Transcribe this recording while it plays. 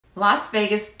Las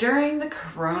Vegas during the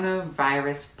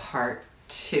coronavirus part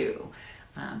 2.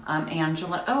 I'm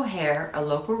Angela O'Hare, a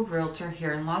local realtor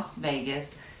here in Las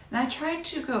Vegas, and I try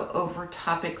to go over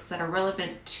topics that are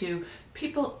relevant to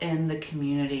people in the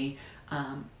community,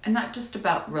 and not just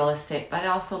about real estate, but I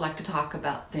also like to talk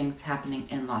about things happening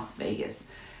in Las Vegas.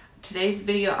 Today's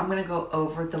video, I'm going to go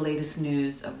over the latest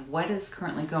news of what is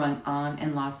currently going on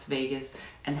in Las Vegas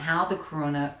and how the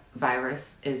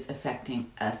coronavirus is affecting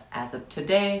us as of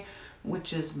today,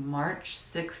 which is March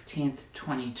 16th,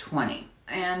 2020.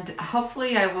 And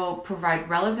hopefully I will provide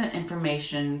relevant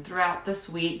information throughout this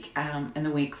week and the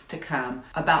weeks to come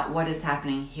about what is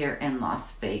happening here in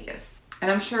Las Vegas. And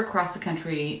I'm sure across the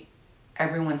country,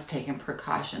 everyone's taken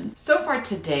precautions. So far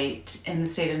to date in the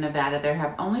state of Nevada, there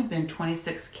have only been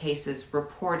 26 cases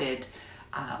reported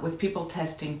with people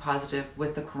testing positive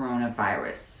with the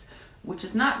coronavirus, which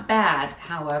is not bad.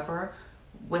 However,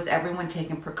 with everyone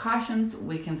taking precautions,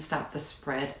 we can stop the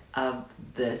spread of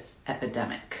this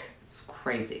epidemic. It's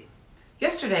crazy.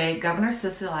 Yesterday, Governor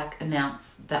Sisolak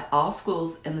announced that all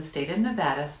schools in the state of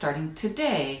Nevada starting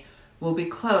today will be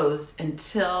closed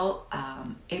until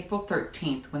April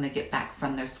 13th when they get back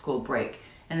from their school break.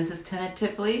 And this is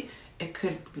tentatively, it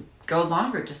could go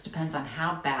longer, it just depends on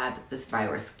how bad this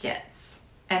virus gets.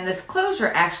 And this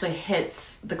closure actually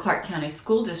hits the Clark County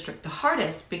School District the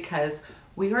hardest because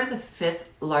we are the 5th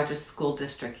largest school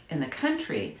district in the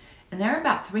country, and there are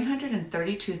about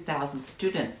 332,000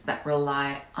 students that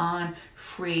rely on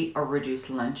free or reduced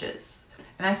lunches.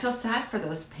 And I feel sad for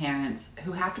those parents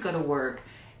who have to go to work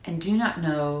and do not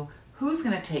know who's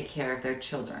going to take care of their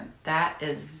children. That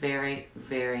is very,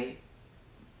 very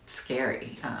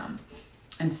scary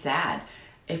and sad.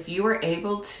 If you are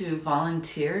able to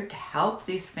volunteer to help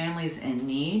these families in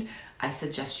need, I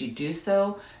suggest you do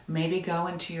so. Maybe go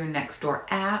into your Nextdoor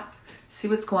app, see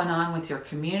what's going on with your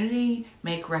community,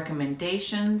 make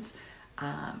recommendations,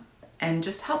 and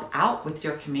just help out with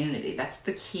your community. That's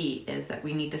the key, is that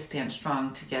we need to stand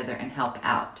strong together and help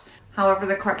out. However,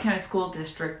 the Clark County School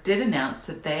District did announce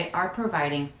that they are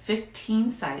providing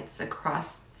 15 sites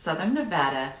across Southern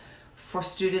Nevada for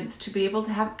students to be able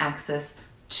to have access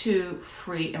to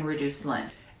free and reduced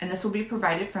lunch. And this will be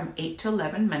provided from 8 to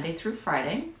 11, Monday through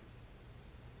Friday.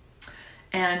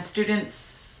 And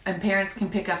students and parents can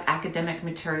pick up academic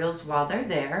materials while they're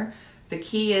there. The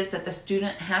key is that the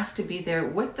student has to be there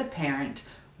with the parent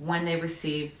when they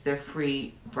receive their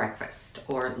free breakfast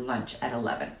or lunch at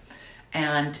 11.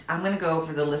 And I'm going to go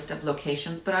over the list of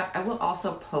locations, but I will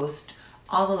also post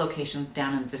all the locations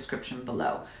down in the description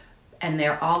below. And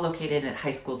they're all located at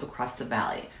high schools across the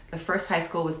valley. The first high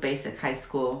school was Basic High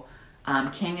School,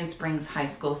 Canyon Springs High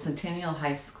School, Centennial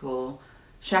High School,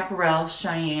 Chaparral,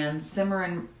 Cheyenne,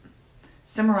 Cimarron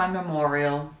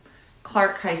Memorial,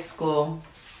 Clark High School,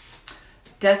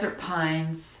 Desert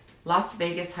Pines, Las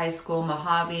Vegas High School,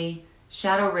 Mojave,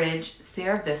 Shadow Ridge,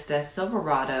 Sierra Vista,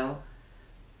 Silverado,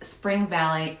 Spring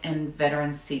Valley, and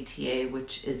Veterans CTA,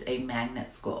 which is a magnet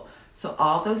school. So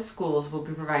all those schools will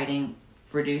be providing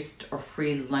reduced or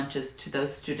free lunches to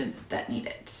those students that need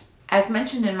it. As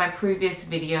mentioned in my previous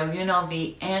video,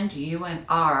 UNLV and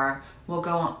UNR will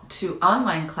go to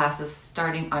online classes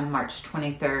starting on March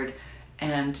 23rd,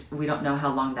 and we don't know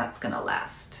how long that's going to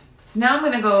last. So now I'm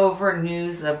going to go over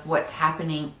news of what's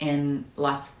happening in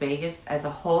Las Vegas as a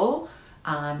whole.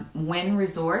 Wynn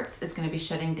Resorts is going to be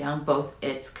shutting down both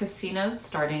its casinos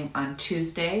starting on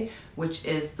Tuesday, which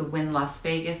is the Wynn Las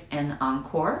Vegas and the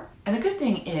Encore. And the good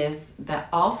thing is that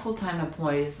all full-time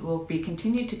employees will be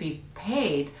continued to be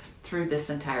paid through this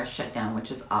entire shutdown,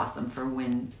 which is awesome for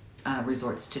Wynn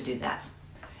Resorts to do that.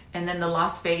 And then the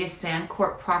Las Vegas Sand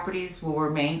Court properties will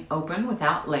remain open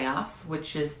without layoffs,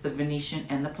 which is the Venetian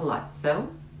and the Palazzo.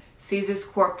 Caesars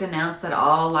Corp announced that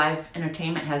all live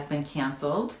entertainment has been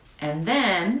canceled. And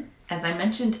then, as I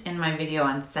mentioned in my video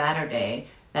on Saturday,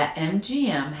 that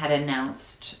MGM had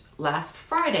announced last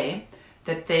Friday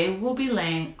that they will be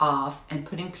laying off and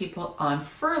putting people on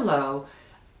furlough,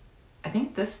 I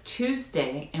think this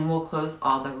Tuesday, and will close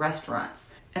all the restaurants.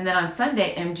 And then on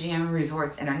Sunday, MGM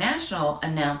Resorts International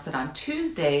announced that on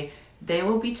Tuesday, they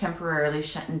will be temporarily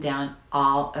shutting down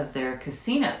all of their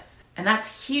casinos. And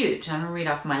that's huge. I'm gonna read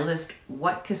off my list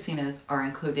what casinos are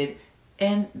included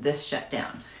in this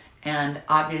shutdown. And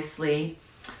obviously,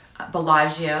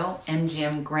 Bellagio,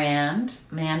 MGM Grand,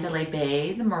 Mandalay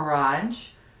Bay, the Mirage,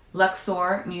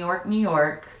 Luxor, New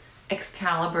York,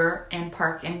 Excalibur, and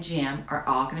Park MGM are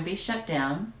all going to be shut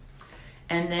down.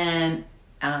 And then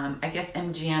I guess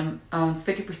MGM owns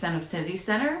 50% of City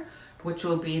Center, which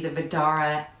will be the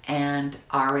Vdara and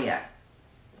Aria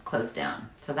closed down.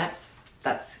 So that's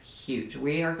That's huge.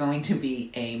 We are going to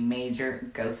be a major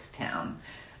ghost town.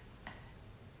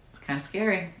 It's kind of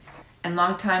scary. And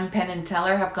longtime Penn and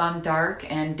Teller have gone dark,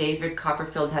 and David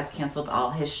Copperfield has canceled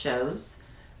all his shows.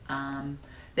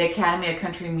 The Academy of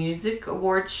Country Music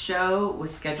Awards show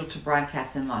was scheduled to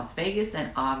broadcast in Las Vegas,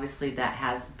 and obviously that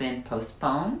has been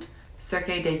postponed.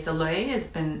 Cirque du Soleil has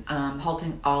been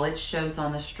halting all its shows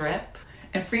on the Strip.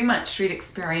 And Fremont Street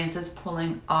Experience is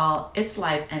pulling all its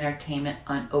live entertainment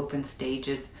on open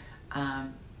stages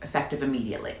effective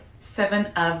immediately. 7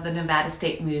 of the Nevada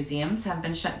State Museums have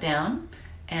been shut down,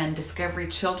 and Discovery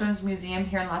Children's Museum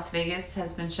here in Las Vegas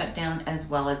has been shut down, as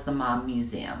well as the Mom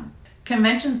Museum.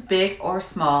 Conventions, big or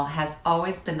small, has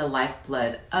always been the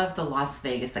lifeblood of the Las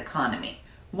Vegas economy.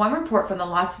 One report from the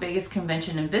Las Vegas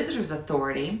Convention and Visitors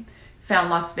Authority found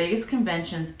Las Vegas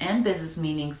conventions and business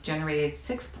meetings generated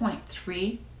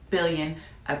 $6.3 billion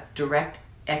of direct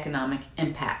economic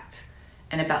impact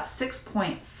and about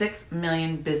 6.6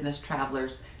 million business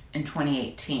travelers in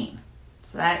 2018.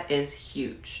 So that is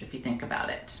huge if you think about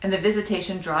it. And the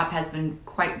visitation drop has been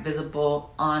quite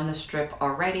visible on the Strip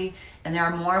already, and there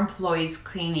are more employees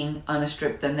cleaning on the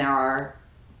Strip than there are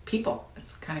people.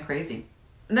 It's kind of crazy.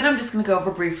 And then I'm just going to go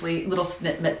over briefly little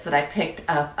snippets that I picked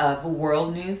up of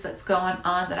world news that's going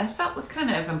on that I felt was kind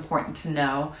of important to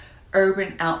know.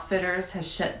 Urban Outfitters has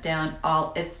shut down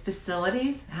all its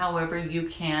facilities. However, you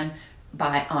can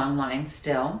buy online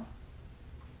still.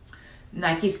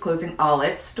 Nike's closing all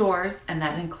its stores, and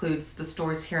that includes the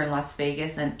stores here in Las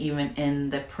Vegas and even in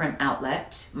the Prim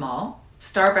Outlet Mall.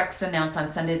 Starbucks announced on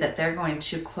Sunday that they're going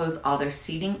to close all their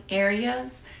seating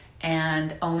areas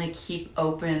and only keep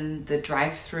open the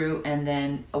drive-through and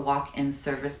then a walk-in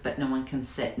service, but no one can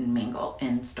sit and mingle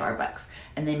in Starbucks.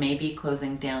 And they may be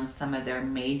closing down some of their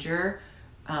major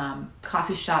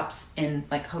coffee shops in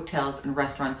like hotels and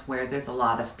restaurants where there's a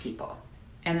lot of people.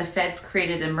 And the feds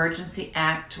created an emergency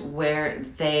act where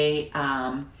they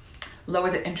lower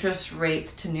the interest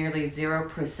rates to nearly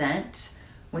 0%,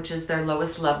 which is their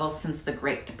lowest level since the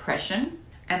Great Depression.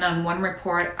 And on one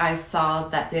report, I saw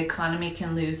that the economy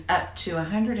can lose up to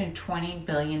 $120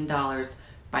 billion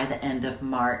by the end of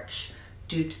March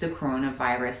due to the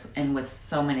coronavirus and with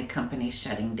so many companies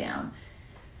shutting down.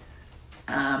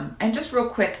 And just real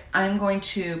quick, I'm going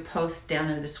to post down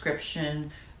in the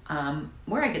description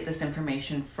where I get this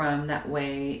information from, that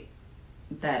way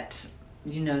that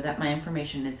you know that my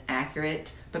information is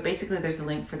accurate. But basically there's a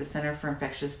link for the Center for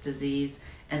Infectious Disease,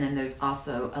 and then there's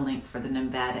also a link for the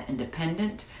Nevada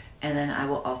Independent, and then I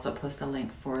will also post a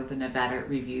link for the Nevada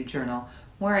Review Journal,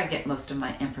 where I get most of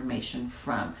my information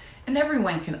from. And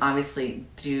everyone can obviously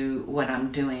do what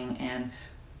I'm doing and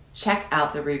check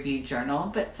out the Review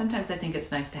Journal, but sometimes I think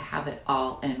it's nice to have it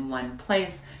all in one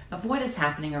place of what is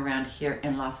happening around here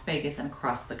in Las Vegas and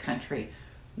across the country.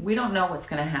 We don't know what's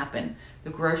going to happen. The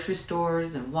grocery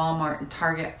stores and Walmart and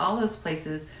Target, all those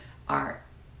places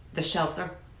the shelves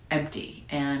are empty,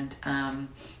 and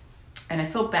I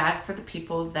feel bad for the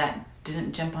people that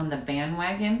didn't jump on the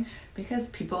bandwagon, because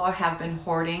people have been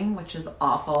hoarding, which is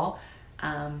awful.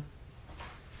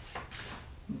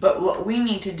 But what we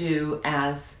need to do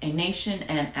as a nation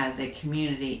and as a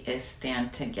community is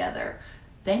stand together.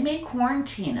 They may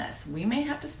quarantine us. We may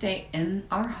have to stay in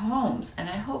our homes, and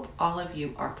I hope all of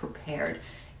you are prepared.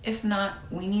 If not,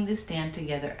 we need to stand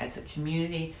together as a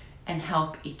community and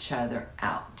help each other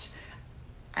out.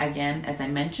 Again, as I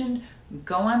mentioned,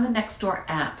 go on the Nextdoor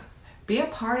app. Be a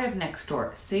part of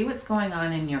Nextdoor. See what's going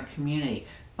on in your community.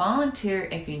 Volunteer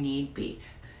if you need be.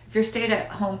 If you're a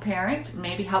stay-at-home parent,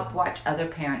 maybe help watch other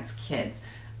parents' kids.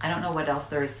 I don't know what else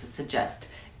there is to suggest.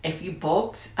 If you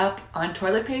bulked up on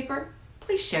toilet paper,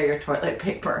 please share your toilet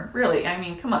paper. Really, I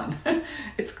mean, come on.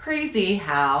 It's crazy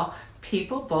how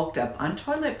people bulked up on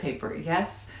toilet paper.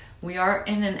 Yes, we are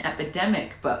in an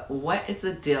epidemic, but what is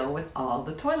the deal with all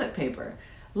the toilet paper?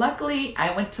 Luckily,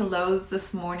 I went to Lowe's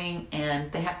this morning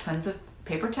and they have tons of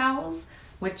paper towels,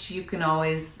 which you can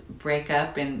always break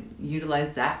up and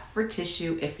utilize that for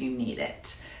tissue if you need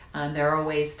it. There are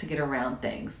ways to get around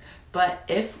things. But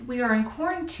if we are in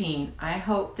quarantine, I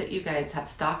hope that you guys have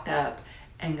stocked up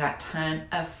and got a ton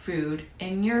of food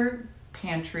in your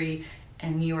pantry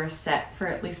and you are set for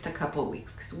at least a couple of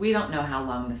weeks, because we don't know how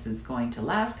long this is going to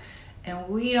last, and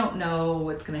we don't know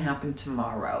what's going to happen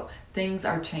tomorrow. Things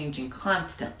are changing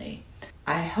constantly.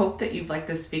 I hope that you've liked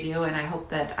this video, and I hope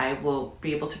that I will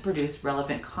be able to produce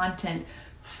relevant content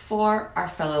for our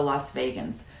fellow Las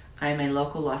Vegans. I'm a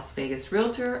local Las Vegas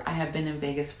realtor. I have been in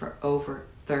Vegas for over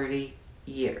 30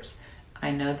 years.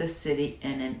 I know the city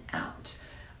in and out.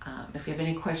 If you have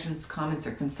any questions, comments,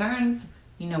 or concerns,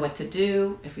 you know what to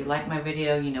do. If you like my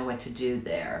video, you know what to do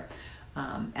there.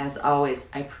 As always,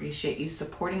 I appreciate you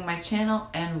supporting my channel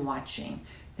and watching.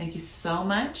 Thank you so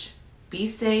much. Be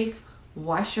safe,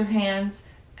 wash your hands,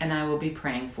 and I will be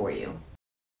praying for you.